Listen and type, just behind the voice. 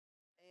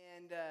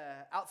And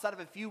outside of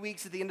a few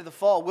weeks at the end of the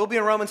fall, we'll be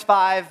in Romans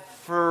 5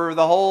 for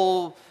the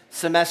whole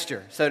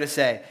semester, so to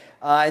say.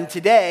 And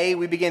today,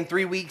 we begin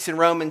 3 weeks in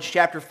Romans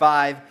chapter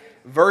 5,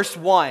 verse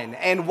 1.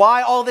 And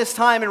why all this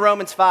time in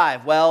Romans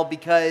 5? Well,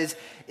 because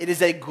it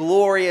is a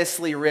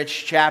gloriously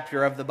rich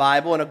chapter of the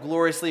Bible and a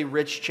gloriously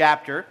rich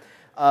chapter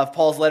of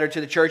Paul's letter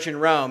to the church in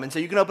Rome. And so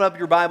you can open up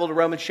your Bible to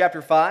Romans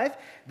chapter 5.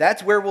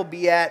 That's where we'll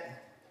be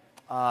at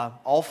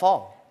all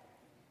fall.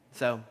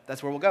 So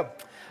that's where we'll go.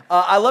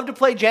 I love to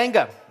play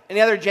Jenga. Any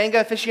other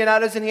Jenga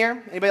aficionados in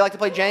here? Anybody like to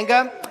play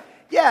Jenga?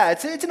 Yeah,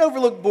 it's an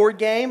overlooked board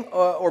game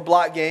or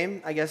block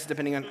game, I guess,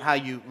 depending on how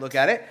you look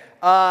at it.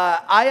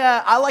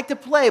 I like to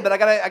play, but I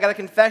gotta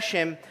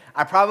confession,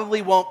 I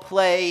probably won't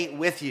play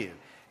with you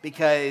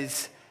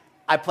because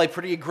I play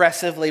pretty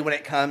aggressively when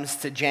it comes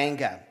to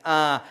Jenga.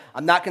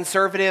 I'm not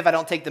conservative. I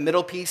don't take the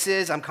middle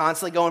pieces. I'm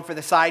constantly going for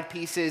the side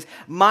pieces.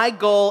 My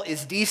goal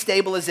is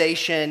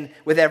destabilization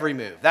with every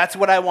move. That's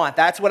what I want.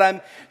 That's what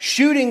I'm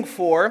shooting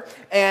for.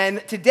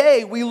 And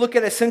today we look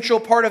at a central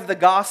part of the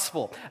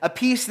gospel, a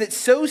piece that's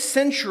so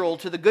central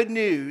to the good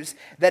news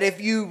that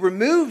if you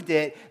removed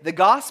it, the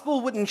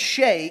gospel wouldn't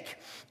shake,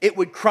 it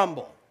would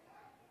crumble.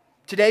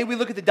 Today we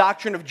look at the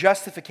doctrine of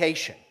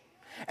justification.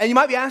 And you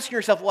might be asking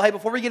yourself, well, hey,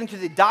 before we get into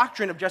the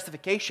doctrine of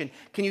justification,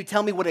 can you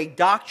tell me what a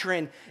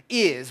doctrine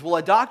is? Well,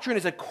 a doctrine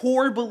is a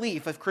core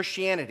belief of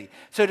Christianity.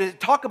 So to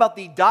talk about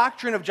the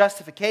doctrine of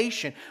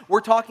justification, we're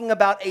talking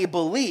about a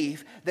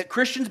belief that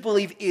Christians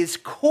believe is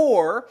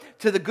core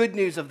to the good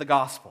news of the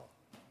gospel.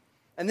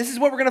 And this is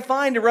what we're going to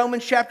find in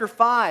Romans chapter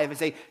 5.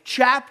 It's a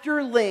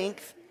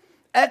chapter-length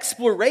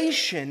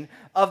exploration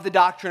of the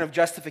doctrine of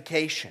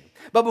justification.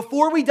 But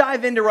before we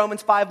dive into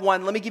Romans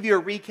 5:1, let me give you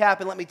a recap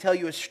and let me tell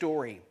you a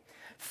story.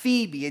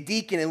 Phoebe, a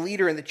deacon and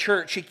leader in the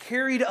church, she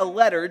carried a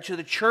letter to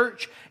the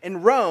church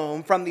in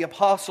Rome from the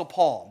Apostle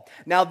Paul.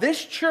 Now,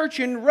 this church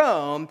in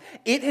Rome,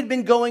 it had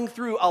been going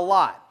through a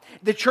lot.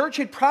 The church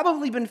had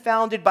probably been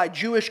founded by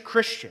Jewish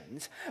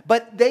Christians,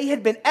 but they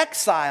had been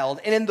exiled,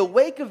 and in the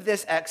wake of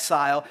this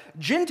exile,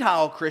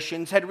 Gentile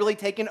Christians had really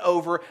taken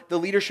over the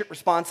leadership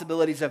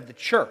responsibilities of the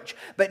church.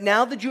 But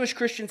now the Jewish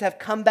Christians have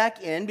come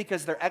back in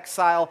because their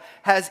exile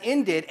has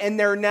ended, and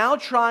they're now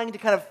trying to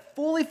kind of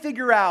fully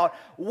figure out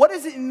what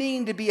does it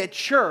mean to be a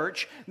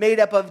church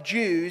made up of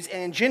Jews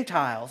and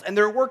Gentiles, and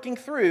they're working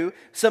through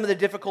some of the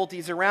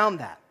difficulties around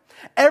that.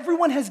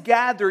 Everyone has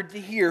gathered to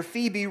hear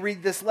Phoebe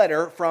read this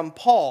letter from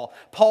Paul.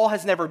 Paul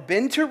has never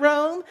been to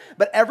Rome,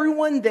 but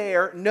everyone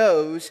there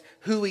knows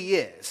who he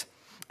is.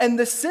 And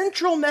the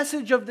central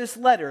message of this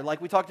letter,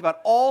 like we talked about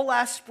all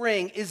last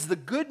spring, is the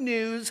good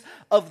news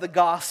of the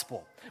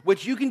gospel,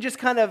 which you can just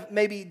kind of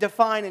maybe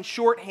define in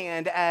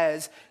shorthand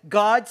as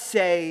God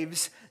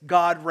saves,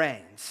 God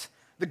reigns.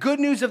 The good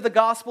news of the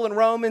gospel in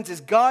Romans is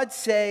God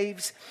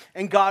saves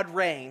and God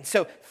reigns.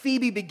 So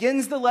Phoebe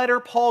begins the letter,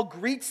 Paul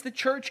greets the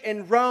church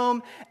in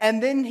Rome,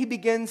 and then he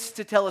begins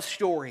to tell a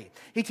story.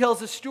 He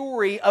tells a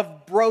story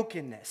of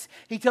brokenness.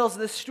 He tells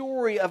the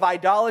story of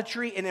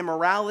idolatry and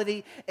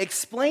immorality,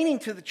 explaining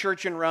to the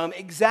church in Rome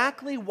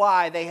exactly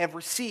why they have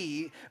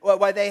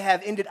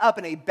ended up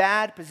in a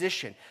bad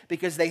position,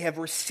 because they have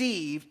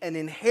received and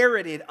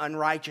inherited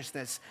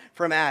unrighteousness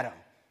from Adam.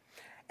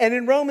 And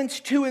in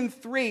Romans 2 and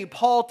 3,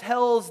 Paul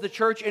tells the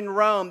church in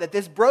Rome that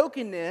this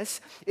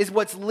brokenness is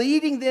what's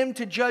leading them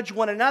to judge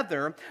one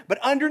another, but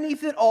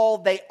underneath it all,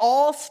 they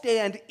all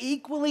stand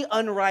equally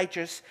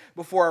unrighteous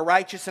before a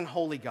righteous and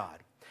holy God.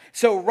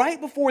 So right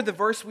before the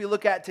verse we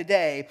look at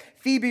today,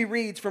 Phoebe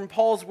reads from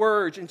Paul's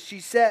words, and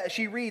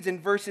she reads in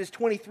verses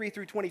 23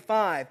 through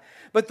 25,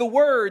 "But the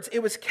words,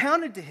 'it was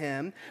counted to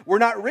him,' were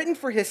not written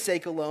for his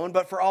sake alone,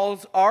 but for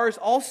ours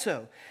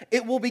also.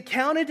 It will be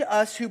counted to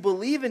us who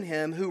believe in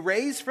him, who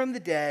raised from the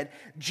dead,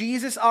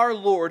 Jesus our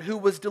Lord, who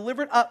was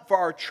delivered up for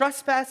our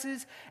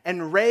trespasses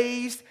and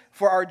raised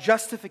for our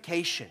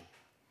justification."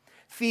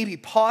 Phoebe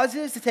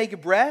pauses to take a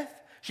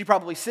breath. She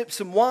probably sips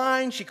some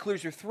wine. She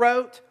clears her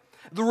throat.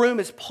 The room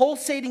is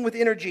pulsating with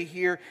energy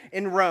here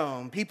in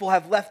Rome. People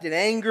have left in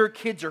anger.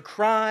 Kids are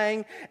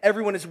crying.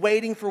 Everyone is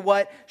waiting for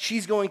what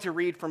she's going to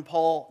read from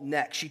Paul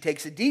next. She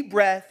takes a deep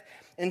breath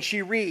and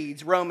she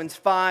reads Romans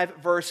 5,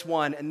 verse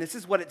 1. And this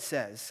is what it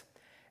says.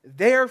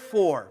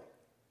 "Therefore,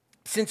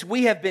 since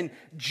we have been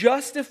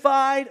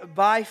justified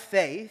by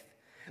faith,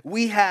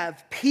 we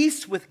have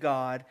peace with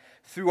God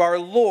through our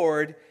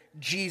Lord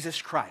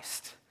Jesus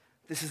Christ."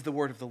 This is the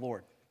word of the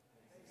Lord.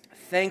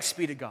 Thanks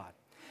be to God.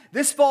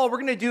 This fall, we're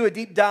going to do a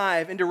deep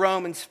dive into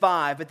Romans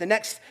 5. But the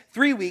next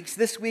 3 weeks,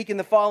 this week and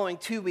the following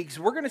 2 weeks,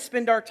 we're going to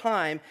spend our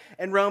time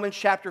in Romans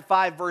chapter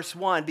 5, verse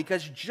 1,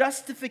 because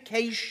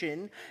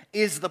justification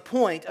is the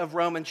point of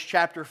Romans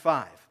chapter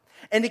 5.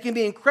 And it can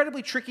be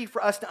incredibly tricky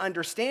for us to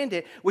understand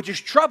it, which is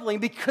troubling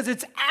because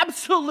it's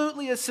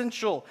absolutely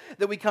essential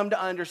that we come to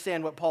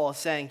understand what Paul is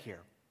saying here.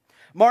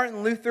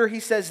 Martin Luther,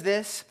 he says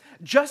this,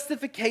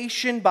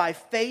 "Justification by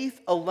faith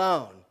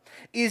alone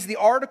is the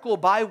article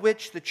by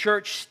which the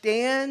church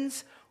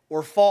stands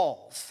or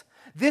falls.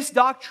 This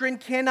doctrine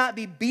cannot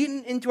be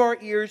beaten into our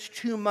ears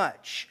too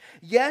much.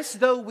 Yes,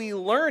 though we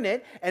learn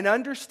it and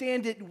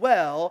understand it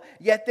well,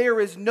 yet there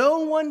is no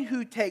one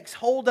who takes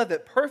hold of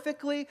it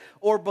perfectly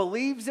or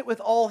believes it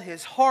with all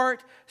his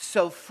heart.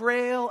 So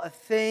frail a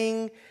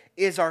thing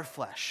is our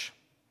flesh.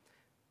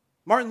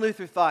 Martin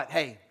Luther thought,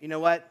 hey, you know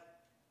what?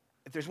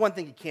 If there's one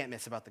thing you can't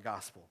miss about the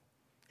gospel,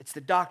 it's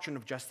the doctrine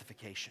of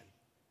justification.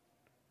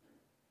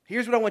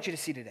 Here's what I want you to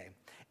see today.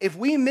 If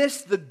we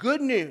miss the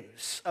good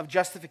news of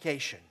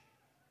justification,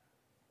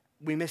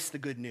 we miss the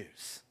good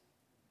news.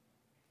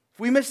 If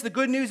we miss the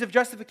good news of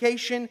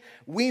justification,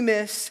 we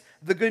miss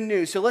the good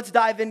news. So let's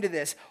dive into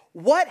this.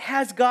 What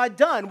has God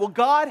done? Well,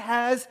 God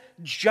has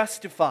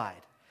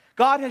justified.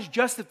 God has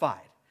justified.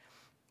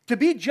 To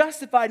be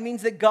justified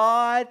means that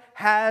God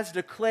has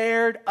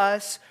declared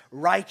us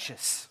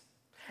righteous.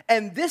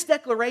 And this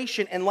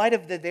declaration, in light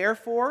of the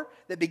therefore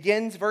that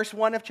begins verse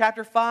 1 of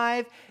chapter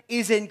 5,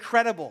 is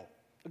incredible.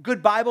 A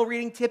good Bible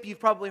reading tip, you've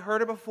probably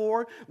heard it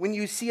before. When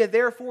you see a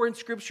therefore in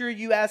Scripture,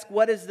 you ask,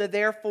 what is the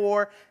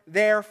therefore?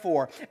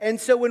 Therefore. And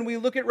so when we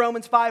look at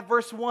Romans 5,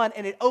 verse 1,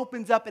 and it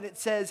opens up and it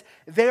says,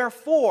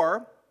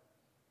 therefore,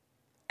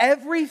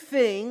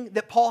 everything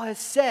that Paul has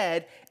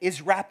said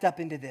is wrapped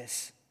up into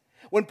this.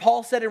 When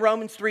Paul said in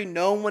Romans 3,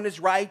 no one is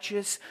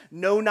righteous,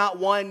 no, not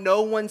one,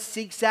 no one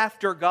seeks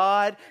after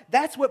God,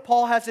 that's what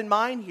Paul has in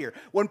mind here.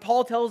 When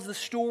Paul tells the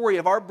story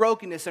of our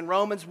brokenness in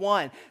Romans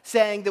 1,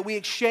 saying that we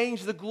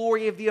exchange the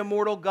glory of the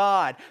immortal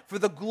God for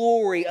the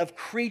glory of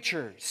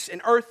creatures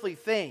and earthly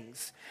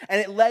things, and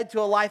it led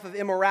to a life of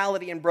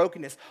immorality and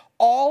brokenness.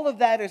 All of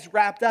that is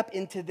wrapped up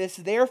into this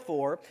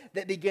therefore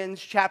that begins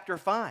chapter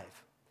 5.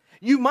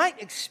 You might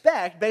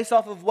expect, based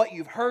off of what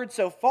you've heard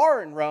so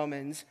far in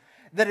Romans,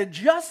 that a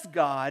just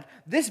God,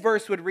 this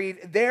verse would read,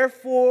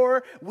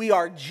 therefore we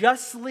are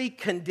justly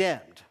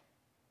condemned.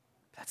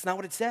 That's not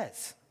what it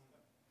says.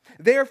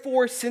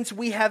 Therefore, since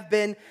we have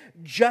been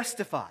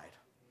justified,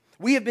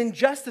 we have been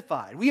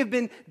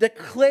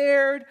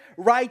declared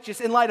righteous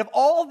in light of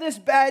all this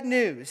bad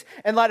news,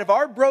 in light of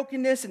our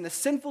brokenness and the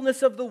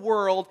sinfulness of the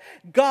world,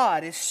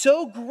 God is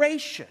so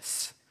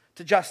gracious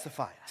to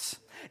justify us.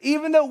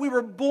 Even though we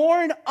were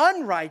born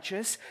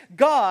unrighteous,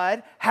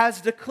 God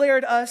has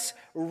declared us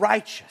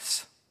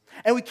righteous.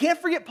 And we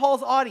can't forget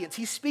Paul's audience.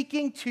 He's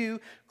speaking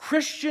to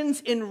Christians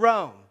in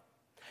Rome.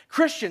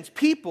 Christians,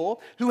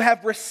 people who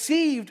have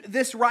received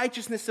this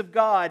righteousness of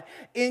God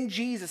in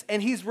Jesus.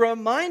 And he's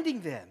reminding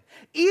them,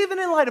 even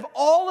in light of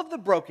all of the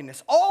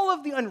brokenness, all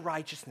of the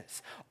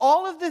unrighteousness,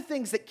 all of the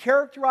things that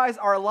characterize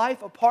our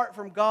life apart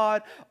from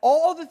God,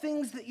 all the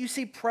things that you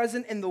see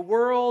present in the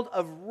world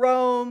of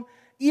Rome,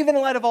 even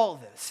in light of all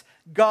of this,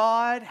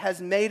 God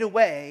has made a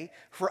way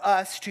for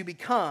us to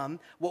become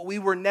what we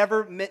were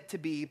never meant to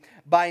be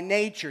by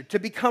nature, to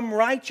become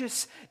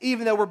righteous,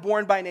 even though we're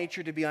born by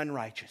nature to be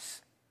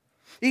unrighteous.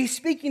 He's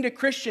speaking to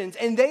Christians,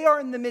 and they are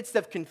in the midst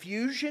of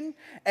confusion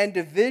and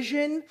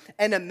division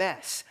and a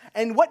mess.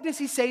 And what does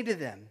he say to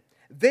them?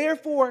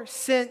 Therefore,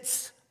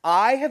 since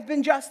I have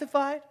been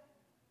justified,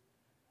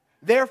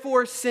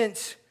 therefore,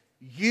 since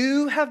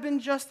you have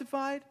been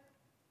justified,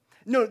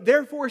 no,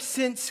 therefore,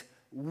 since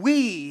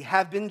we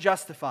have been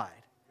justified.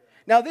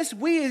 Now, this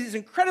we is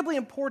incredibly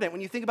important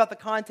when you think about the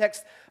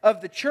context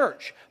of the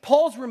church.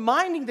 Paul's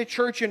reminding the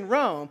church in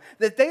Rome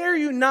that they are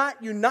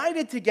not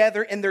united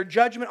together in their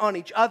judgment on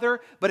each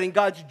other, but in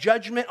God's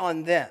judgment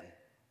on them.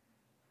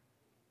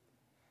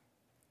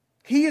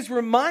 He is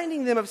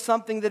reminding them of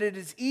something that it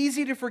is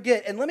easy to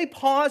forget. And let me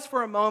pause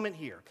for a moment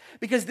here,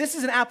 because this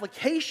is an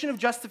application of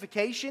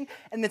justification,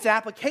 and it's an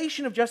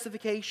application of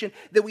justification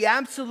that we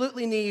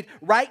absolutely need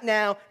right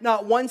now,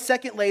 not 1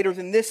 second later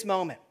than this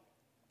moment.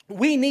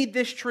 We need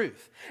this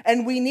truth,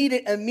 and we need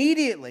it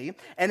immediately,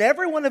 and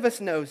every one of us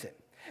knows it,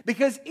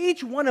 because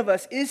each one of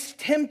us is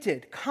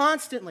tempted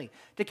constantly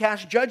to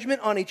cast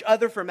judgment on each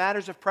other for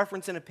matters of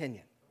preference and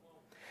opinion.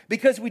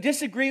 Because we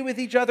disagree with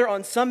each other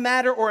on some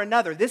matter or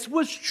another. This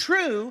was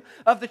true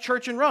of the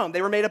church in Rome.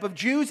 They were made up of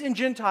Jews and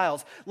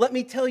Gentiles. Let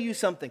me tell you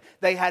something.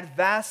 They had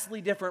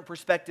vastly different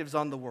perspectives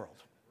on the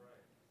world.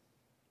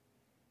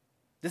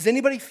 Does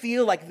anybody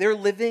feel like they're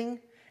living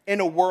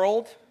in a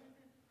world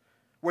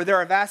where there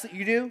are vastly...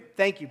 You do?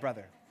 Thank you,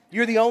 brother.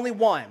 You're the only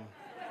one.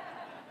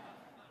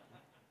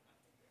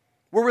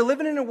 Where we're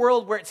living in a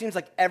world where it seems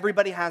like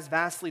everybody has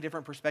vastly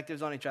different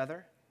perspectives on each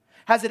other.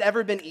 Has it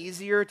ever been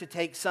easier to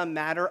take some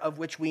matter of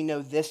which we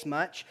know this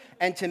much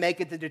and to make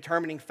it the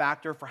determining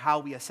factor for how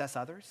we assess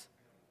others?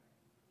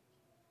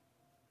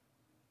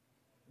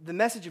 The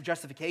message of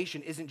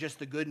justification isn't just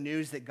the good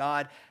news that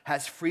God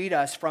has freed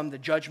us from the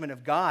judgment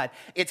of God.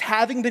 It's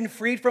having been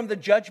freed from the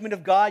judgment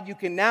of God, you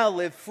can now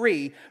live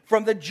free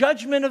from the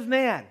judgment of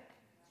man.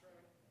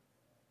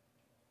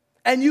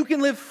 And you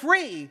can live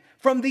free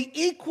from the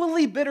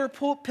equally bitter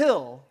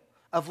pill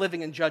of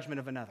living in judgment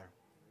of another.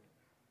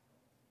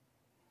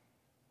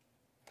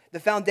 The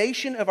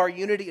foundation of our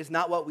unity is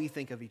not what we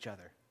think of each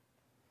other.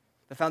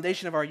 The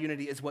foundation of our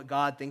unity is what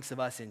God thinks of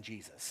us in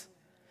Jesus.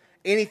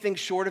 Anything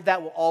short of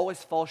that will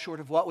always fall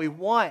short of what we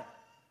want.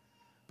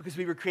 because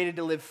we were created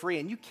to live free.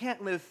 And you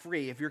can't live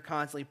free if you're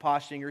constantly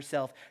posturing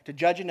yourself to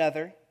judge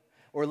another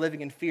or living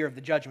in fear of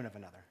the judgment of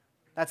another.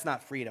 That's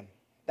not freedom.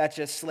 That's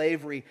just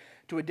slavery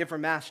to a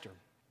different master.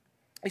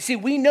 You see,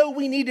 we know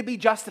we need to be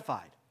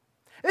justified.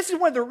 This is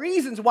one of the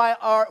reasons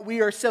why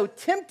we are so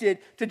tempted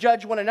to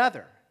judge one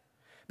another.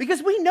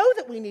 Because we know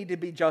that we need to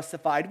be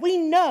justified. We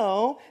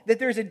know that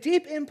there's a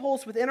deep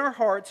impulse within our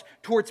hearts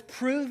towards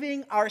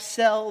proving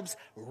ourselves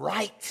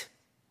right.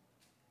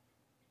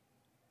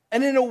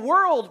 And in a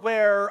world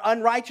where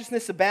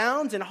unrighteousness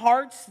abounds and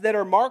hearts that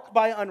are marked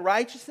by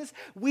unrighteousness,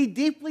 we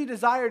deeply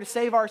desire to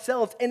save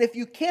ourselves. And if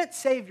you can't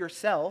save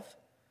yourself,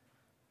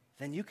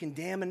 then you can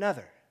damn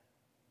another.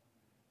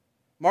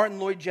 Martin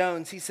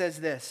Lloyd-Jones, he says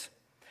this: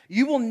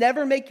 "You will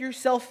never make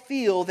yourself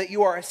feel that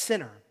you are a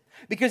sinner,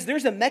 because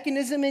there's a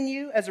mechanism in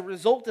you as a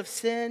result of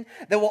sin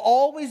that will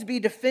always be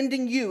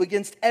defending you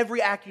against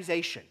every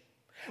accusation.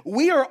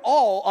 We are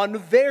all on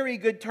very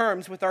good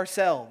terms with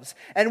ourselves,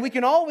 and we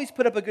can always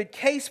put up a good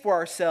case for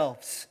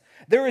ourselves.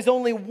 There is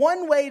only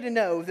one way to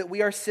know that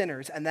we are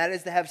sinners, and that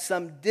is to have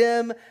some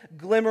dim,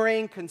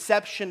 glimmering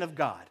conception of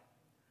God."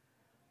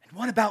 And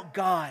what about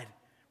God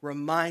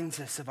reminds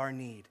us of our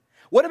need?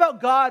 What about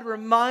God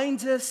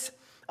reminds us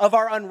of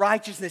our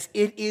unrighteousness?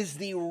 It is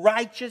the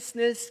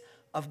righteousness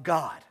of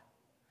God.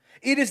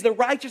 It is the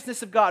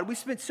righteousness of God. We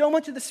spent so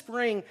much of the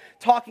spring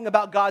talking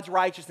about God's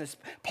righteousness.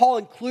 Paul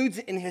includes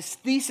it in his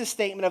thesis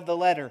statement of the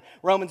letter,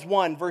 Romans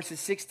 1, verses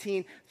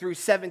 16 through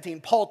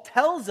 17. Paul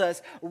tells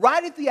us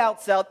right at the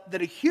outset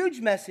that a huge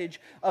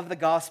message of the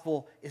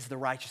gospel is the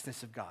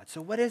righteousness of God.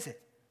 So what is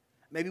it?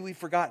 Maybe we've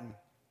forgotten.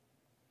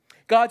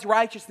 God's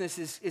righteousness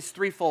is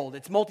threefold.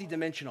 It's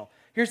multidimensional.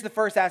 Here's the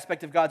first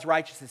aspect of God's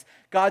righteousness.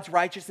 God's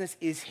righteousness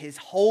is his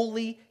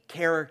holy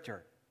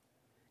character.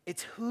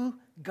 It's who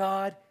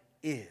God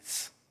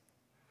is.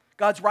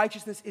 God's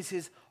righteousness is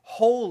his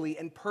holy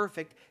and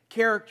perfect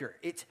character.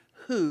 It's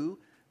who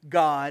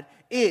God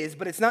is.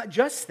 But it's not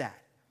just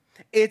that.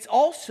 It's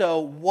also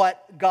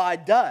what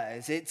God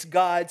does. It's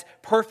God's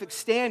perfect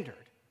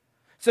standard.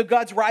 So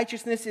God's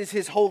righteousness is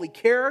his holy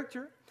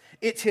character.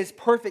 It's his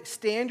perfect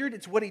standard.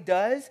 It's what he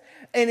does.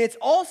 And it's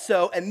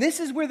also, and this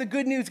is where the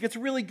good news gets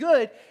really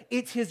good,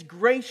 it's his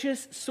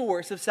gracious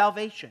source of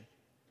salvation.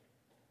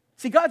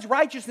 See, God's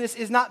righteousness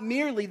is not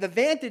merely the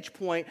vantage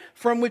point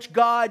from which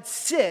God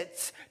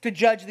sits to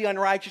judge the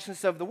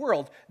unrighteousness of the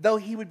world, though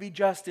he would be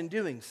just in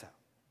doing so.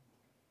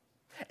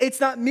 It's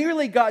not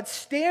merely God's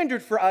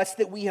standard for us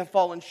that we have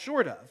fallen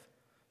short of,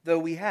 though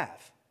we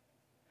have.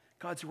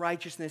 God's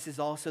righteousness is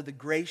also the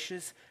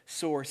gracious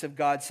source of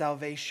God's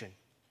salvation.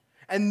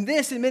 And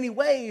this, in many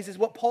ways, is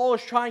what Paul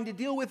is trying to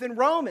deal with in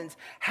Romans.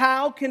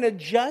 How can a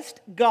just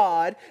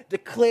God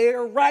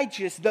declare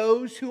righteous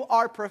those who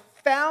are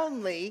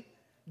profoundly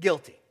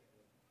guilty?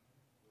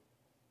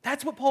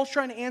 That's what Paul's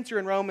trying to answer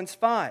in Romans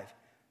 5.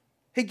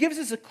 He gives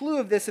us a clue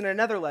of this in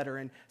another letter,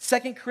 in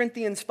 2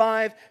 Corinthians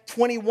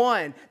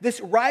 5:21. This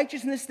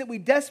righteousness that we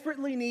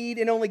desperately need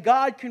and only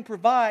God can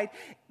provide,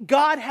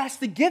 God has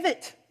to give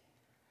it.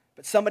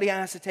 But somebody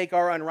has to take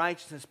our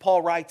unrighteousness.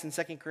 Paul writes in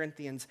 2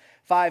 Corinthians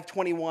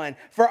 5:21,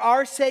 "For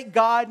our sake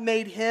God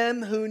made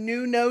him who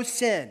knew no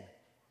sin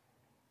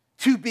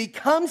to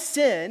become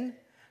sin,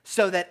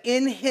 so that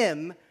in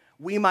him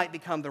we might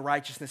become the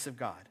righteousness of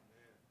God."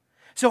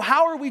 So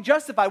how are we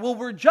justified? Well,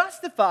 we're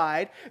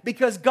justified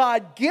because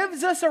God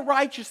gives us a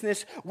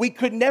righteousness we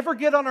could never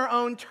get on our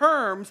own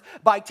terms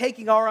by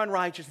taking our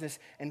unrighteousness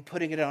and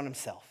putting it on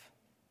himself.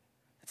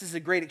 This is a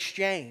great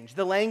exchange.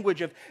 The language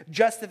of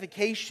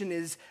justification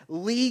is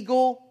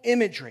legal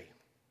imagery.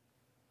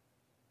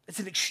 It's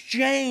an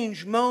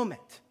exchange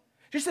moment.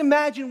 Just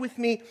imagine with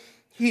me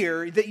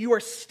here that you are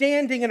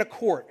standing in a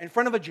court in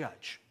front of a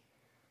judge.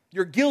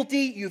 You're guilty,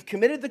 you've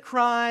committed the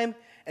crime,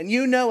 and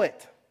you know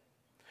it.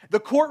 The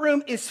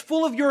courtroom is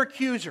full of your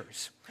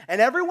accusers, and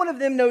every one of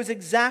them knows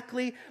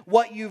exactly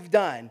what you've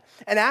done.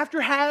 And after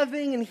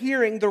having and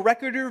hearing the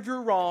record of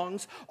your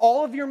wrongs,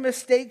 all of your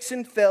mistakes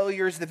and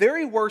failures, the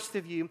very worst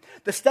of you,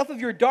 the stuff of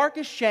your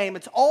darkest shame,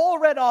 it's all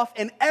read off,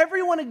 and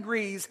everyone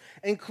agrees,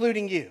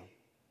 including you.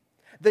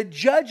 The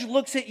judge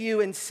looks at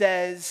you and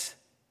says,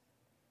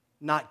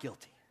 "Not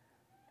guilty."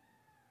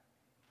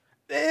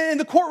 And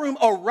the courtroom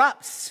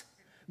erupts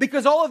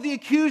because all of the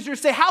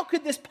accusers say, "How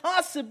could this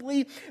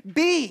possibly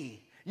be?"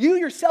 You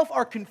yourself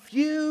are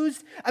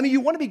confused. I mean,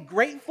 you want to be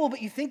grateful,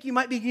 but you think you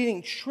might be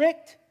getting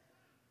tricked.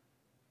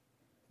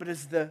 But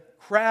as the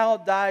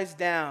crowd dies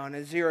down,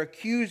 as your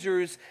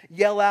accusers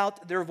yell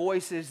out their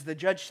voices, the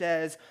judge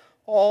says,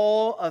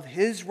 all of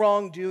his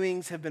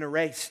wrongdoings have been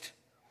erased.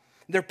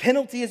 Their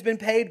penalty has been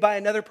paid by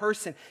another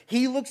person.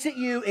 He looks at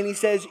you and he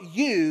says,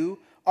 "You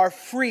are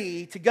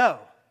free to go."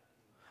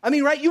 I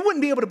mean, right? You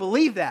wouldn't be able to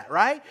believe that,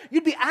 right?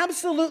 You'd be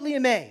absolutely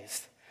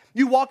amazed.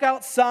 You walk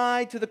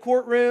outside of the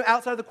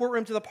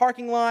courtroom to the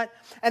parking lot,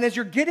 and as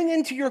you're getting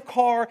into your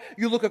car,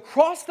 you look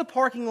across the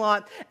parking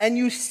lot and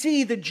you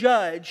see the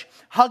judge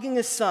hugging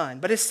his son.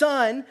 But his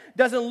son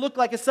doesn't look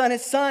like his son.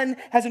 His son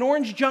has an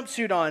orange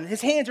jumpsuit on. His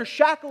hands are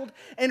shackled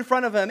in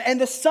front of him, and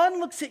the son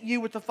looks at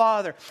you with the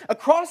father.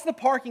 Across the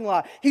parking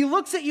lot, he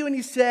looks at you and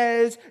he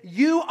says,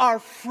 "You are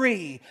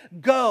free.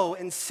 Go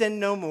and sin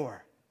no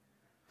more."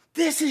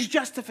 This is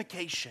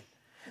justification.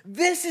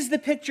 This is the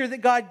picture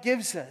that God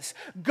gives us.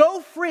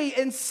 Go free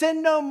and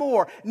sin no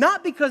more.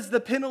 Not because the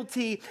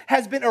penalty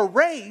has been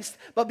erased,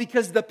 but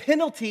because the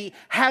penalty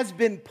has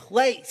been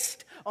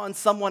placed on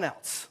someone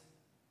else.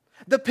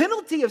 The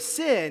penalty of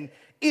sin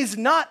is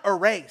not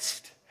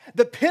erased.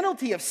 The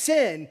penalty of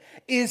sin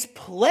is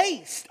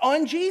placed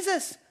on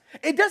Jesus.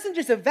 It doesn't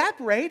just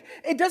evaporate.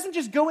 It doesn't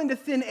just go into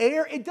thin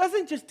air. It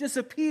doesn't just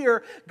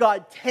disappear.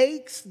 God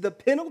takes the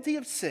penalty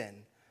of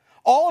sin,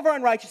 all of our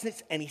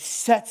unrighteousness, and he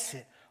sets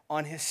it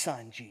on his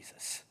son,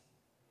 Jesus.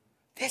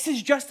 This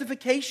is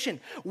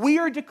justification. We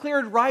are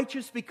declared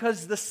righteous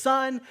because the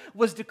son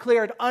was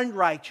declared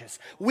unrighteous.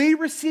 We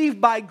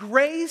receive by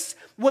grace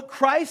what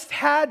Christ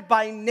had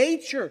by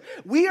nature.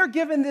 We are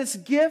given this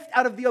gift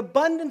out of the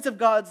abundance of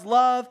God's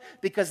love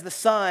because the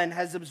son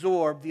has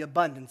absorbed the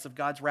abundance of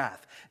God's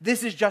wrath.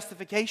 This is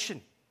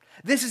justification.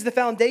 This is the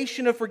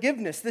foundation of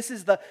forgiveness. This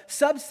is the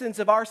substance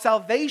of our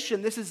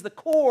salvation. This is the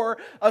core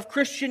of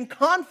Christian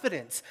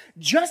confidence.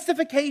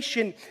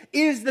 Justification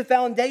is the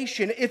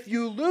foundation. If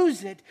you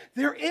lose it,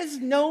 there is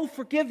no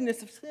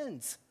forgiveness of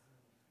sins.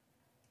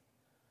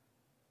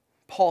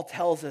 Paul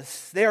tells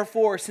us,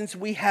 therefore, since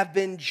we have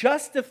been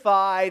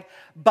justified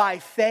by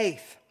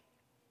faith.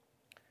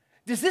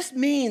 Does this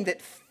mean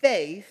that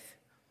faith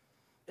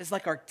is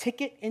like our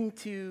ticket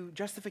into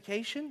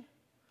justification?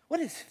 What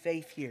is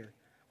faith here?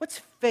 What's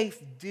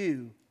faith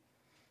do?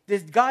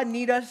 Does God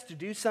need us to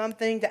do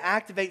something to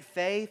activate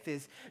faith?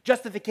 Is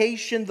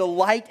justification the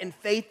light and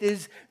faith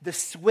is the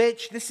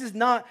switch? This is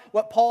not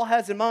what Paul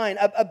has in mind.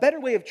 A better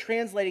way of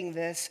translating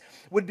this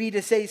would be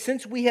to say,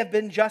 since we have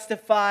been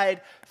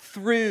justified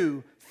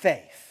through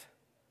faith.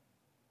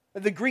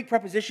 The Greek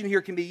preposition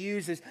here can be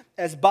used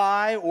as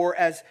by or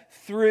as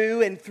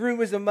through, and through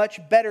is a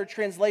much better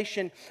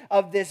translation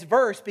of this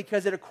verse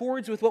because it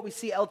accords with what we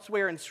see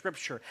elsewhere in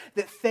Scripture,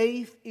 that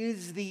faith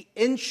is the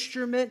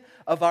instrument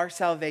of our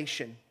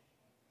salvation.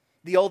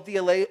 The old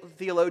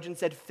theologian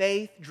said,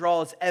 faith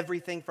draws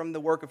everything from the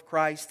work of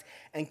Christ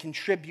and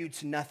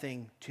contributes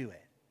nothing to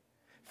it.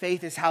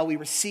 Faith is how we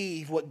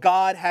receive what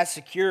God has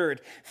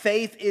secured.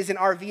 Faith isn't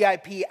our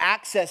VIP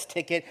access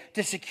ticket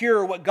to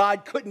secure what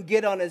God couldn't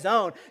get on his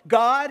own.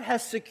 God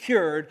has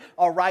secured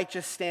a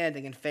righteous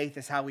standing, and faith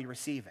is how we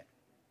receive it.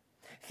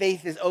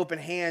 Faith is open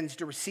hands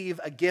to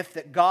receive a gift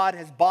that God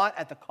has bought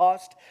at the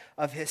cost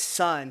of his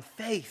son.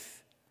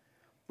 Faith.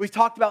 We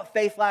talked about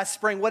faith last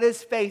spring. What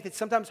is faith? It's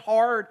sometimes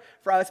hard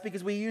for us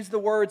because we use the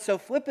word so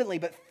flippantly,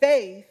 but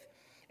faith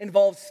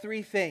involves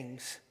three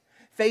things.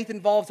 Faith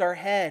involves our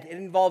head. It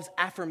involves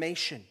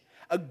affirmation,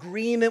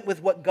 agreement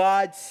with what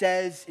God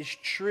says is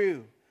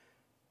true.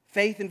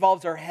 Faith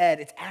involves our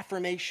head. It's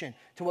affirmation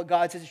to what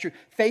God says is true.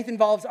 Faith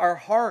involves our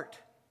heart.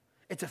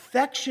 It's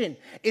affection.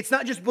 It's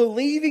not just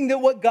believing that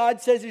what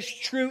God says is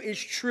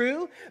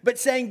true, but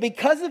saying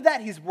because of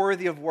that, he's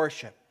worthy of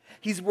worship.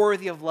 He's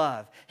worthy of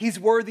love. He's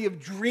worthy of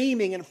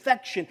dreaming and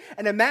affection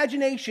and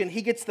imagination.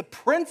 He gets the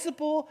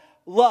principal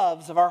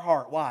loves of our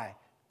heart. Why?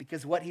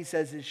 Because what he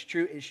says is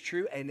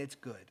true, and it's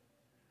good.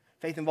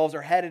 Faith involves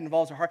our head, it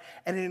involves our heart,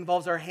 and it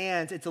involves our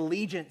hands. It's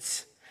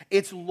allegiance.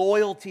 It's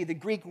loyalty. The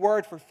Greek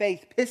word for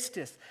faith,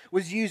 pistis,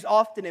 was used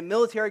often in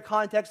military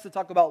contexts to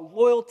talk about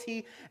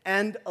loyalty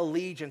and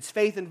allegiance.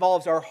 Faith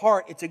involves our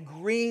heart. It's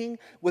agreeing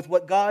with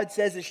what God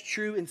says is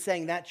true and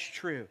saying that's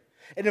true.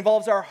 It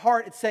involves our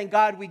heart. It's saying,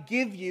 God, we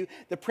give you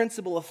the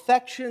principal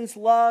affections,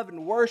 love,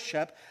 and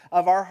worship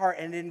of our heart.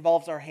 And it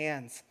involves our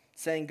hands,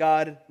 saying,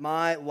 God,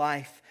 my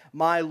life,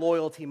 my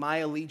loyalty, my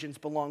allegiance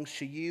belongs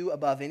to you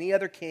above any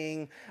other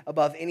king,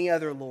 above any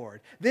other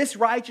Lord. This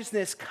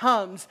righteousness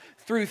comes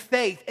through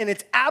faith, and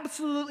it's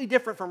absolutely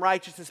different from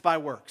righteousness by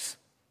works.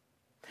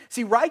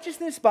 See,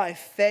 righteousness by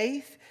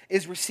faith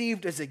is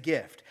received as a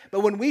gift.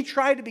 But when we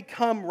try to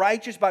become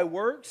righteous by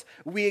works,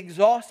 we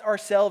exhaust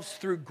ourselves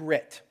through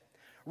grit.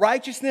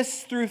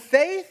 Righteousness through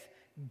faith,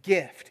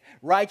 gift.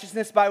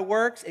 Righteousness by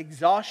works,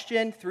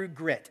 exhaustion through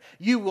grit.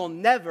 You will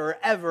never,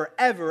 ever,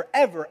 ever,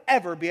 ever,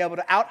 ever be able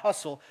to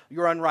out-hustle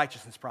your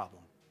unrighteousness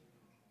problem.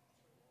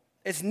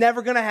 It's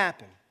never going to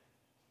happen.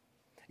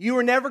 You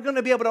are never going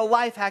to be able to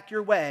life hack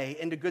your way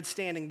into good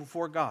standing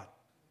before God.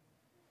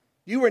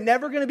 You are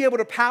never going to be able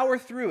to power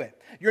through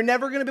it. You're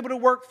never going to be able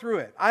to work through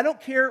it. I don't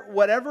care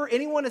whatever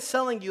anyone is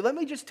selling you. Let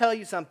me just tell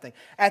you something.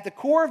 At the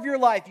core of your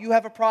life, you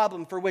have a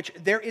problem for which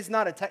there is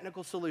not a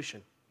technical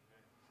solution.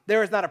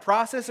 There is not a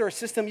process or a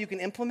system you can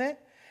implement,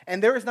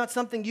 and there is not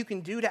something you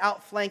can do to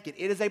outflank it.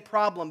 It is a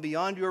problem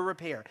beyond your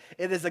repair.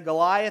 It is a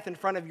Goliath in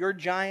front of your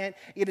giant.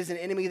 It is an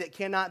enemy that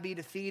cannot be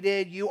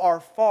defeated. You are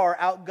far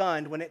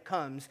outgunned when it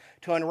comes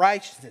to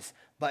unrighteousness,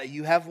 but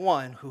you have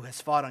one who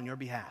has fought on your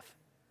behalf.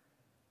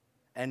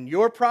 And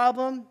your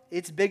problem,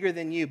 it's bigger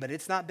than you, but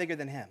it's not bigger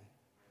than him.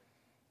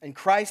 And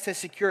Christ has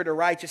secured a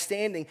righteous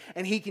standing,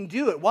 and he can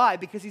do it. Why?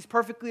 Because he's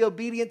perfectly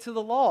obedient to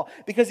the law,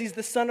 because he's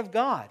the Son of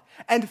God.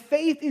 And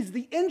faith is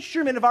the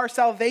instrument of our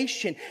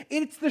salvation.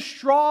 It's the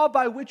straw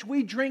by which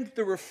we drink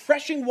the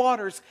refreshing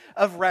waters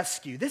of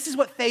rescue. This is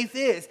what faith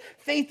is.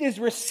 Faith is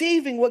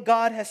receiving what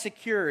God has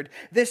secured,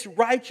 this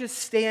righteous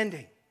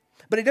standing.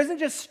 But it doesn't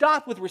just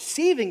stop with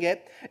receiving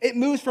it. It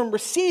moves from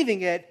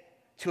receiving it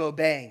to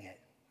obeying it.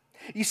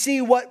 You see,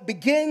 what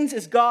begins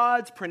is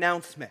God's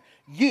pronouncement.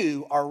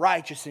 You are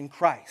righteous in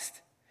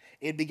Christ.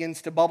 It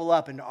begins to bubble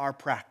up into our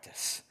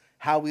practice,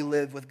 how we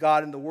live with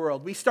God in the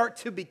world. We start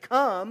to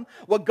become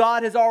what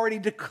God has already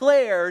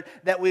declared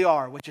that we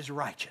are, which is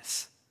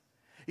righteous.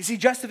 You see,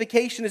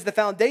 justification is the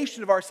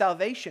foundation of our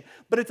salvation,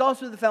 but it's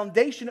also the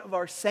foundation of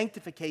our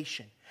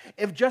sanctification.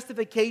 If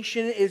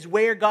justification is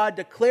where God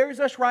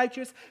declares us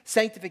righteous,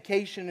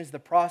 sanctification is the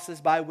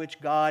process by which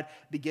God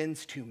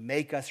begins to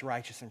make us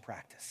righteous in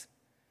practice.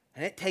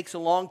 And it takes a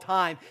long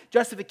time.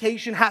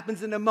 Justification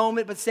happens in a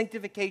moment, but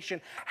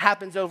sanctification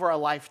happens over a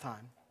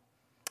lifetime.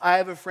 I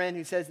have a friend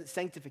who says that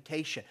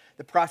sanctification,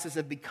 the process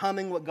of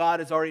becoming what God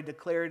has already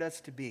declared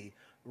us to be,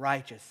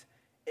 righteous,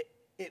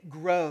 it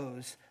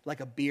grows like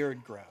a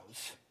beard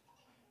grows.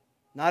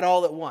 Not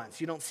all at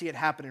once. You don't see it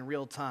happen in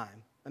real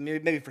time. I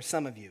mean, maybe for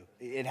some of you,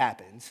 it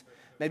happens.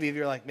 Maybe if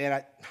you're like,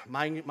 man,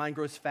 mine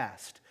grows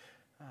fast.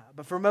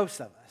 But for most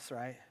of us,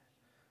 right,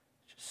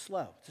 it's just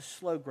slow. It's a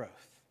slow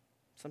growth.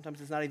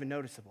 Sometimes it's not even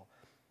noticeable.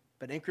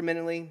 But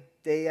incrementally,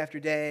 day after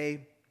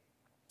day,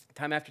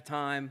 time after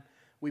time,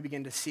 we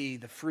begin to see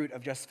the fruit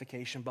of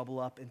justification bubble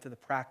up into the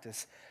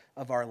practice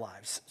of our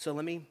lives. So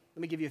let me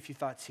give you a few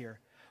thoughts here.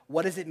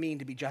 What does it mean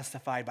to be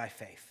justified by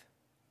faith?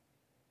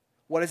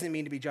 What does it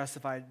mean to be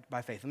justified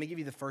by faith? Let me give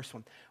you the first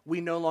one.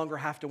 We no longer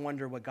have to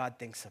wonder what God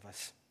thinks of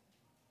us.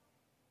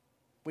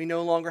 We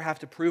no longer have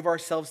to prove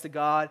ourselves to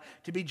God.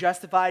 To be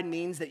justified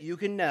means that you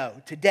can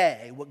know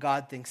today what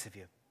God thinks of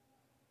you.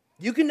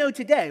 You can know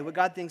today what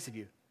God thinks of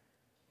you.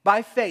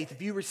 By faith,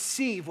 if you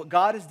receive what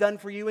God has done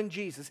for you in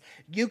Jesus,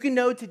 you can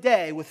know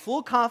today with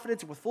full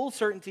confidence, with full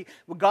certainty,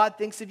 what God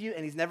thinks of you,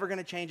 and he's never going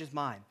to change his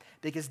mind.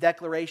 Because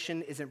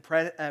declaration isn't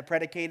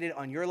predicated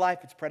on your life,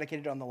 it's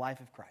predicated on the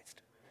life of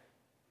Christ.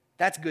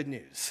 That's good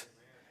news.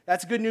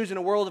 That's good news in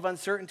a world of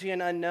uncertainty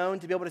and unknown,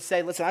 to be able to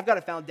say, listen, I've got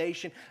a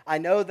foundation. I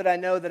know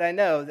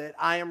that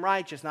I am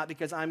righteous, not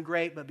because I'm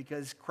great, but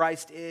because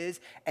Christ is,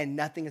 and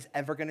nothing is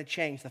ever going to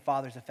change the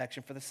Father's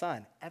affection for the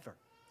Son, ever.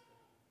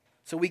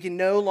 So we can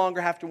no longer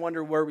have to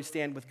wonder where we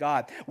stand with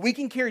God. We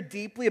can care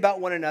deeply about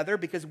one another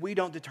because we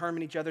don't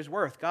determine each other's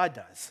worth. God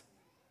does.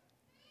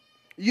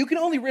 You can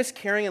only risk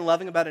caring and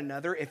loving about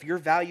another if your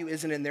value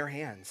isn't in their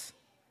hands.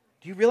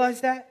 Do you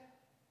realize that?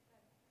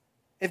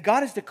 If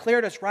God has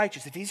declared us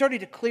righteous, if he's already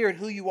declared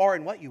who you are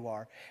and what you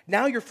are,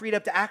 now you're freed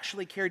up to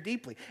actually care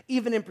deeply.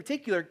 Even in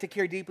particular, to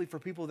care deeply for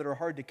people that are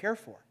hard to care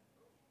for.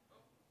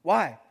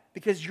 Why?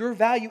 Because your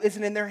value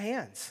isn't in their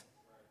hands.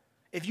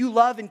 If you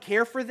love and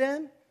care for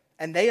them,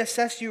 and they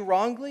assess you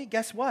wrongly,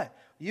 guess what?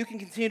 You can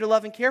continue to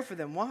love and care for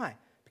them. Why?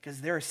 Because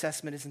their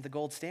assessment isn't the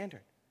gold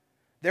standard.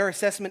 Their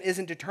assessment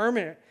isn't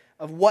determinant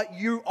of what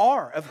you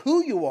are, of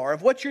who you are,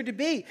 of what you're to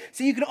be.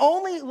 So you can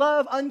only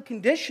love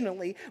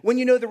unconditionally when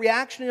you know the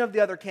reaction of the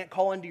other can't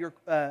call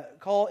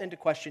into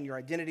question your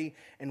identity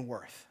and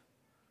worth.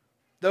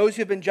 Those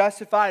who have been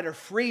justified are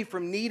free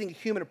from needing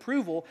human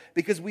approval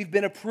because we've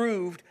been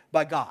approved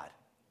by God.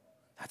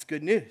 That's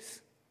good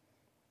news.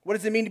 What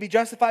does it mean to be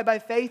justified by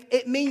faith?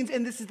 It means,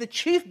 and this is the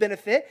chief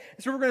benefit,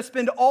 is where we're going to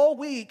spend all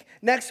week,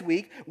 next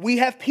week, we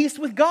have peace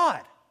with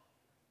God.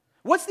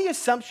 What's the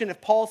assumption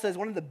if Paul says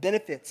one of the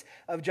benefits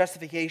of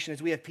justification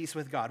is we have peace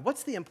with God?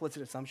 What's the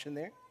implicit assumption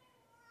there?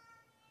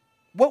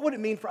 What would it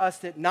mean for us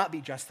to not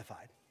be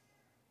justified?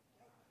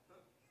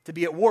 To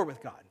be at war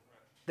with God.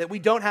 That we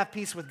don't have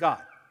peace with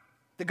God.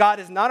 That God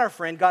is not our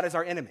friend, God is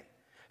our enemy.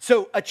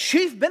 So a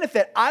chief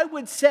benefit, I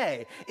would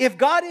say, if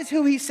God is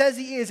who he says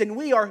he is and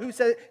we are who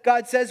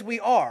God says we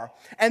are,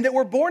 and that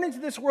we're born into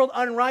this world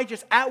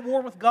unrighteous, at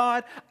war with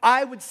God,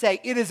 I would say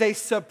it is a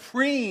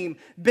supreme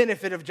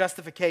benefit of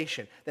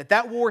justification.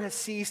 That war has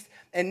ceased,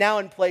 and now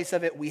in place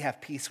of it, we have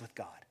peace with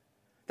God.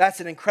 That's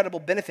an incredible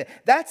benefit.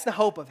 That's the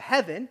hope of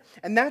heaven,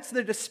 and that's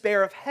the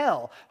despair of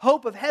hell.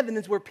 Hope of heaven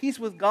is where peace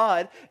with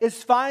God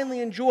is finally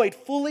enjoyed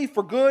fully,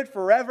 for good,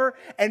 forever,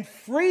 and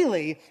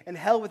freely. And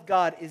hell with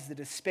God is the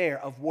despair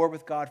of war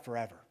with God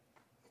forever.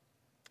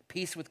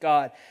 Peace with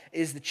God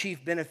is the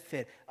chief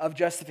benefit of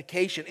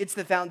justification. It's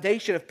the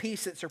foundation of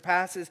peace that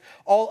surpasses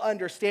all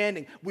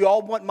understanding. We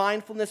all want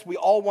mindfulness. We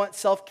all want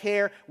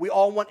self-care. We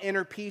all want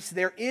inner peace.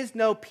 There is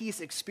no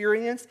peace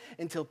experienced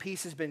until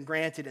peace has been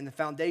granted, and the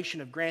foundation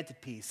of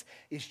granted peace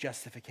is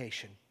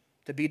justification,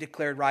 to be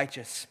declared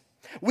righteous.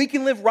 We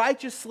can live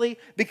righteously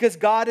because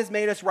God has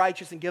made us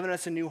righteous and given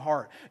us a new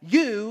heart.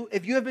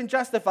 If you have been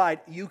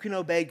justified, you can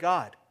obey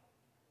God.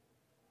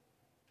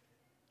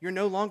 You're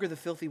no longer the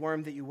filthy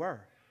worm that you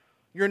were.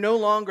 You're no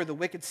longer the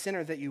wicked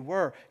sinner that you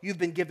were. You've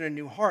been given a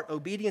new heart.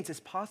 Obedience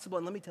is possible,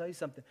 and let me tell you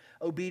something.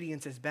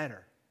 Obedience is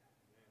better.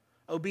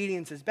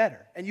 Obedience is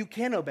better. And you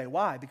can obey.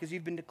 Why? Because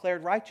you've been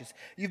declared righteous.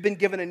 You've been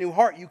given a new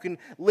heart. You can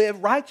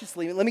live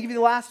righteously. Let me give you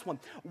the last one.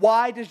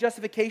 Why does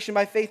justification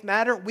by faith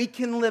matter? We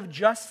can live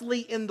justly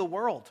in the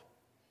world.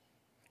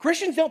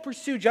 Christians don't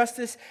pursue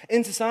justice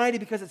in society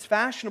because it's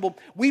fashionable.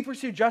 We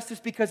pursue justice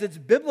because it's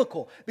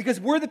biblical. Because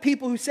we're the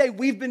people who say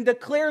we've been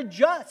declared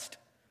just.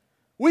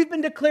 We've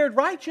been declared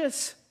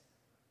righteous.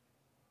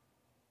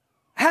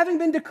 Having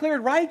been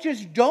declared righteous,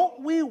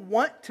 don't we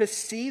want to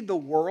see the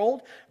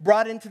world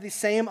brought into the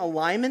same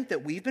alignment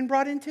that we've been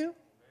brought into?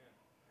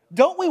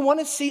 Don't we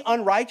want to see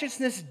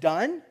unrighteousness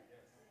done?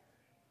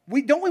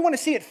 Don't we want to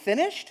see it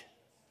finished?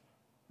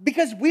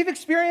 Because we've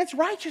experienced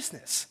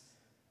righteousness.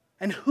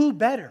 And who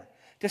better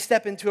to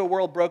step into a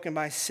world broken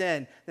by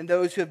sin than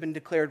those who have been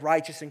declared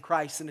righteous in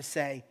Christ and to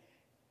say,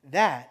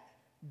 that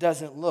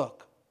doesn't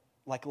look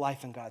like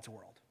life in God's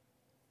world.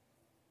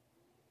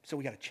 So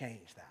we got to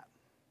change that.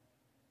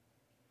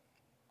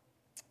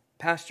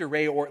 Pastor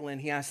Ray Ortlund,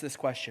 he asked this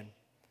question.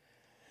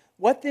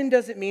 What then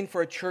does it mean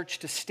for a church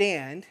to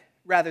stand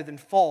rather than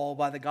fall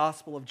by the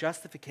gospel of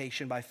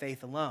justification by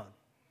faith alone?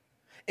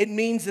 It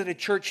means that a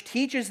church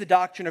teaches the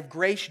doctrine of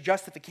grace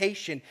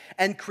justification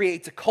and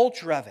creates a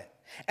culture of it.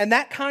 And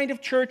that kind of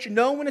church,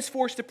 no one is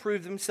forced to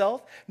prove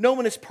themselves. No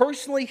one is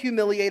personally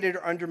humiliated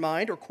or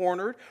undermined or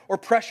cornered or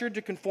pressured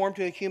to conform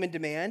to a human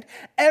demand.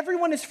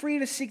 Everyone is free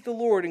to seek the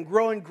Lord and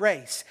grow in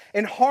grace,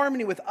 in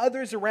harmony with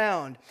others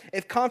around,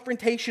 if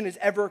confrontation is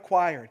ever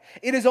required.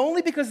 It is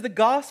only because the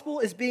gospel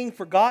is being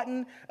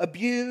forgotten,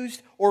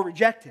 abused, or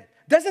rejected.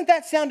 Doesn't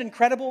that sound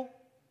incredible?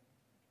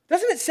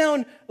 Doesn't it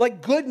sound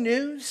like good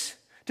news?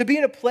 To be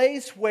in a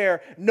place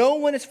where no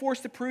one is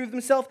forced to prove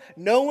themselves,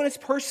 no one is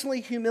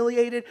personally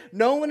humiliated,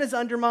 no one is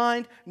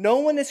undermined, no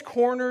one is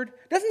cornered.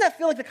 Doesn't that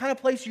feel like the kind of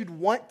place you'd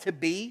want to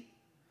be?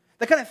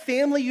 The kind of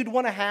family you'd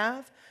want to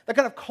have? The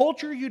kind of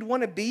culture you'd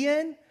want to be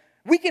in?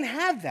 We can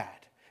have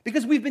that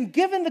because we've been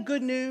given the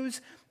good news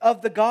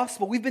of the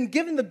gospel. We've been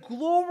given the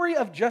glory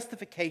of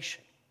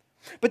justification.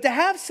 But to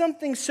have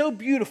something so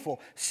beautiful,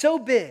 so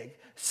big,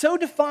 so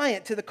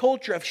defiant to the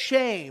culture of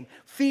shame,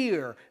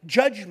 fear,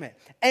 judgment,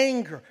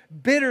 anger,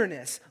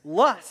 bitterness,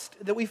 lust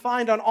that we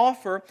find on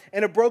offer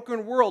in a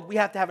broken world, we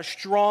have to have a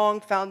strong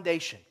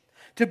foundation.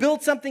 To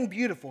build something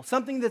beautiful,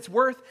 something that's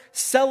worth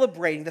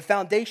celebrating, the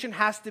foundation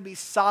has to be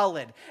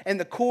solid and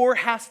the core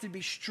has to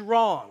be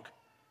strong.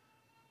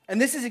 And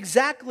this is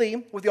exactly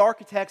what the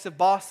architects of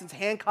Boston's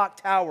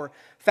Hancock Tower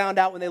found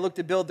out when they looked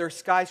to build their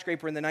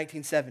skyscraper in the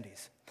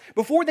 1970s.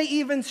 Before they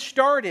even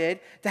started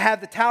to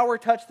have the tower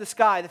touch the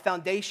sky, the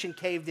foundation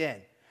caved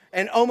in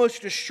and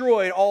almost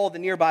destroyed all the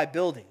nearby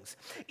buildings.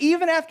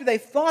 Even after they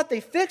thought they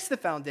fixed the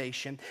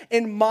foundation,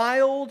 in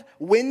mild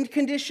wind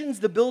conditions,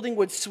 the building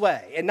would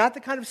sway. And not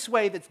the kind of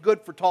sway that's good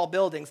for tall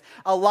buildings,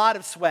 a lot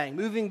of swaying,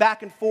 moving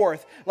back and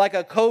forth like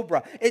a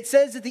cobra. It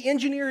says that the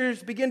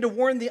engineers began to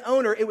warn the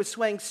owner it was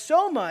swaying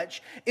so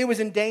much it was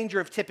in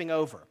danger of tipping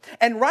over.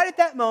 And right at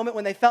that moment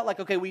when they felt like,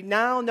 okay, we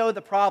now know the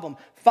problem,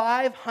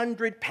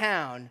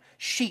 500-pound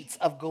sheets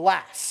of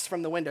glass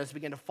from the windows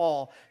began to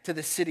fall to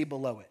the city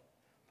below it.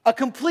 A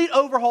complete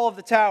overhaul of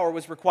the tower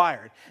was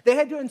required. They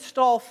had to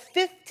install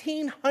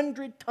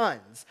 1,500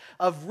 tons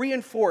of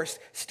reinforced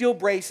steel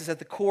braces at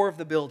the core of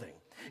the building.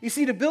 You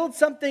see, to build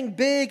something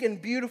big and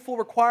beautiful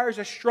requires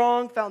a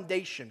strong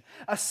foundation,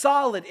 a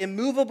solid,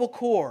 immovable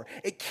core.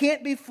 It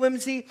can't be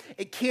flimsy,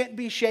 it can't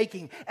be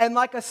shaking. And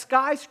like a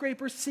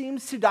skyscraper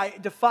seems to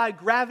defy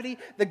gravity,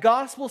 the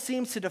gospel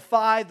seems to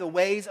defy the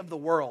ways of the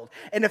world.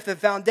 And if the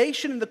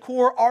foundation and the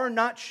core are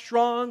not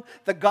strong,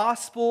 the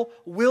gospel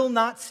will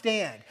not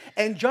stand.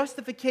 And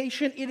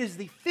justification, it is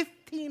the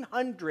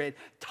 1,500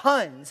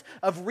 tons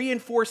of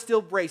reinforced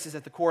steel braces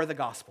at the core of the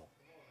gospel.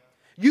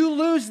 You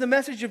lose the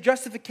message of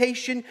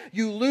justification,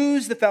 you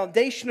lose the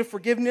foundation of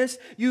forgiveness,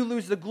 you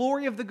lose the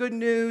glory of the good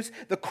news,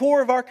 the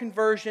core of our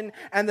conversion,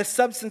 and the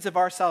substance of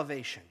our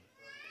salvation.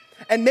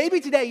 And maybe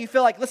today you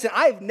feel like, listen,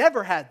 I've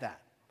never had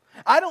that.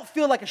 I don't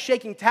feel like a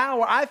shaking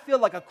tower, I feel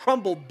like a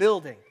crumbled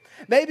building.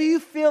 Maybe you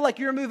feel like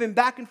you're moving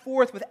back and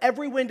forth with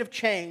every wind of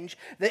change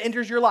that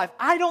enters your life.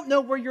 I don't know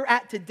where you're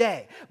at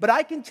today, but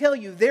I can tell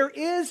you there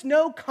is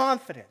no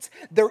confidence.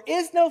 There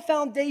is no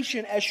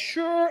foundation as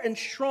sure and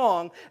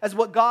strong as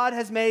what God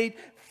has made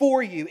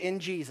for you in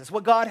Jesus,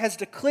 what God has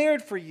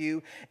declared for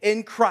you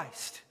in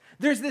Christ.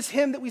 There's this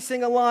hymn that we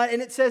sing a lot,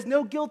 and it says,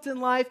 no guilt in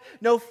life,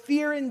 no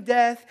fear in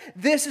death.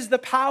 This is the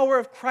power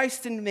of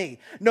Christ in me.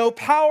 No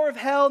power of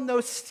hell,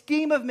 no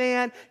scheme of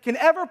man can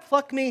ever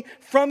pluck me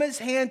from his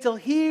hand till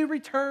he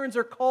returns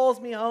or calls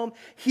me home.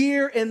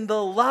 Here in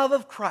the love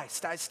of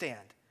Christ I stand.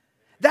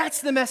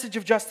 That's the message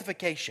of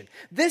justification.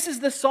 This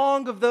is the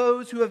song of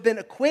those who have been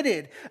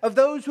acquitted, of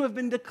those who have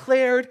been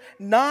declared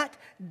not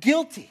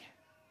guilty.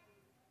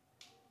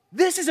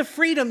 This is a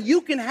freedom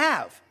you can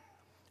have.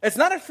 It's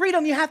not a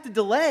freedom you have to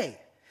delay.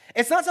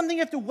 It's not something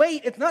you have to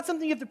wait. It's not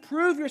something you have to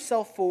prove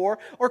yourself for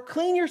or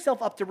clean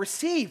yourself up to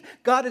receive.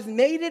 God has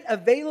made it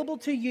available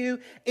to you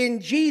in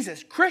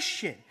Jesus.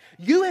 Christian,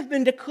 You have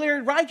been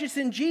declared righteous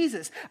in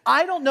Jesus.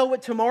 I don't know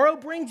what tomorrow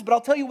brings, but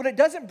I'll tell you what it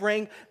doesn't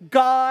bring: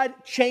 God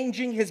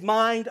changing his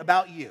mind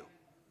about you.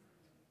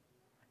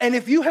 And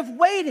if you have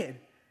waited,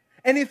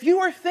 and if you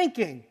are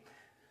thinking,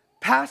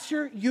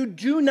 Pastor, you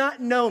do not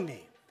know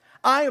me.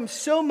 I am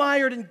so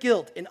mired in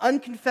guilt and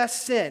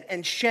unconfessed sin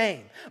and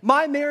shame.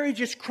 My marriage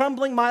is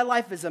crumbling. My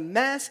life is a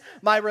mess.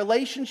 My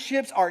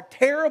relationships are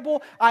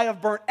terrible. I have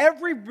burnt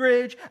every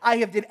bridge. I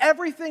have did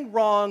everything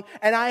wrong,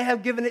 and I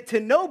have given it to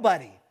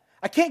nobody.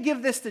 I can't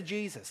give this to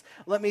Jesus.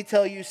 Let me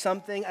tell you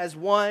something. As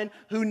one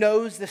who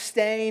knows the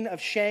stain of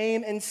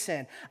shame and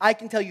sin, I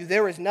can tell you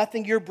there is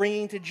nothing you're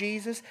bringing to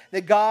Jesus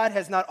that God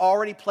has not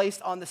already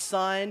placed on the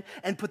Son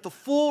and put the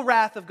full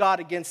wrath of God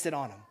against it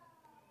on him.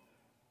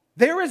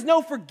 There is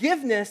no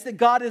forgiveness that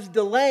God is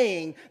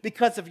delaying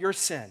because of your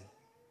sin.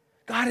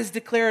 God has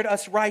declared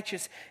us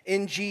righteous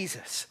in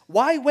Jesus.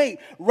 Why wait?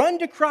 Run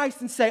to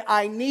Christ and say,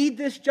 I need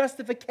this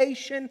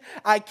justification.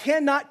 I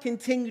cannot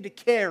continue to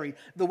carry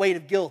the weight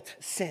of guilt,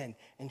 sin,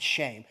 and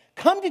shame.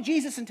 Come to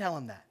Jesus and tell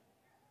him that.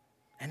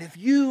 And if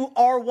you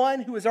are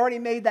one who has already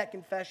made that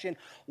confession,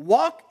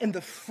 walk in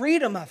the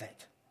freedom of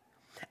it.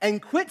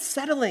 And quit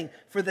settling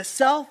for the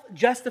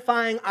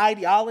self-justifying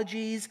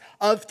ideologies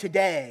of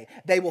today.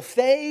 They will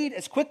fade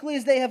as quickly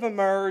as they have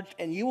emerged,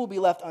 and you will be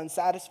left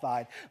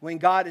unsatisfied when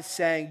God is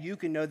saying you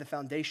can know the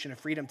foundation of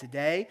freedom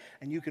today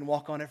and you can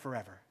walk on it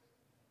forever.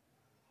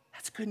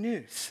 That's good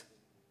news.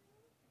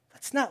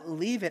 Let's not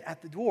leave it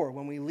at the door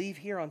when we leave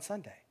here on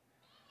Sunday.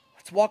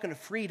 Let's walk in a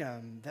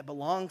freedom that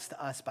belongs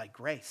to us by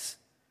grace,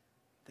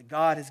 that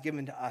God has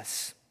given to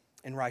us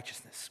in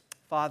righteousness.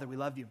 Father, we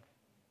love you.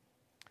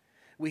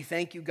 We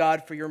thank you,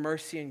 God, for your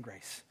mercy and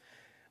grace.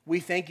 We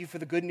thank you for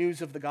the good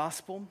news of the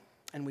gospel,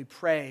 and we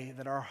pray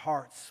that our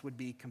hearts would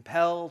be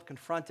compelled,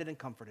 confronted, and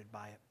comforted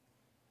by it.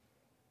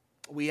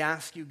 We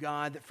ask you,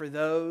 God, that for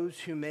those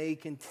who may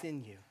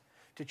continue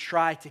to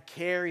try to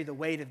carry the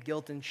weight of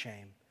guilt and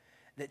shame,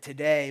 that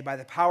today, by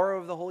the power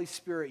of the Holy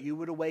Spirit, you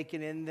would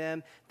awaken in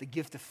them the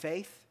gift of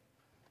faith,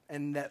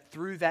 and that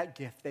through that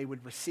gift they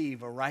would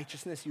receive a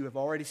righteousness you have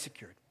already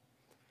secured.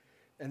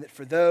 And that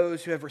for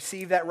those who have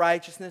received that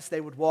righteousness,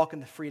 they would walk in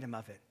the freedom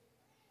of it.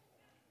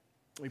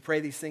 We pray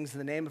these things in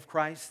the name of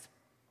Christ,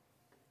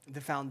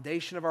 the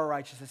foundation of our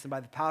righteousness, and by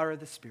the power of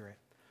the Spirit,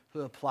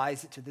 who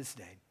applies it to this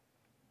day.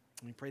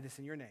 And we pray this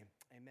in your name.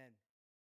 Amen.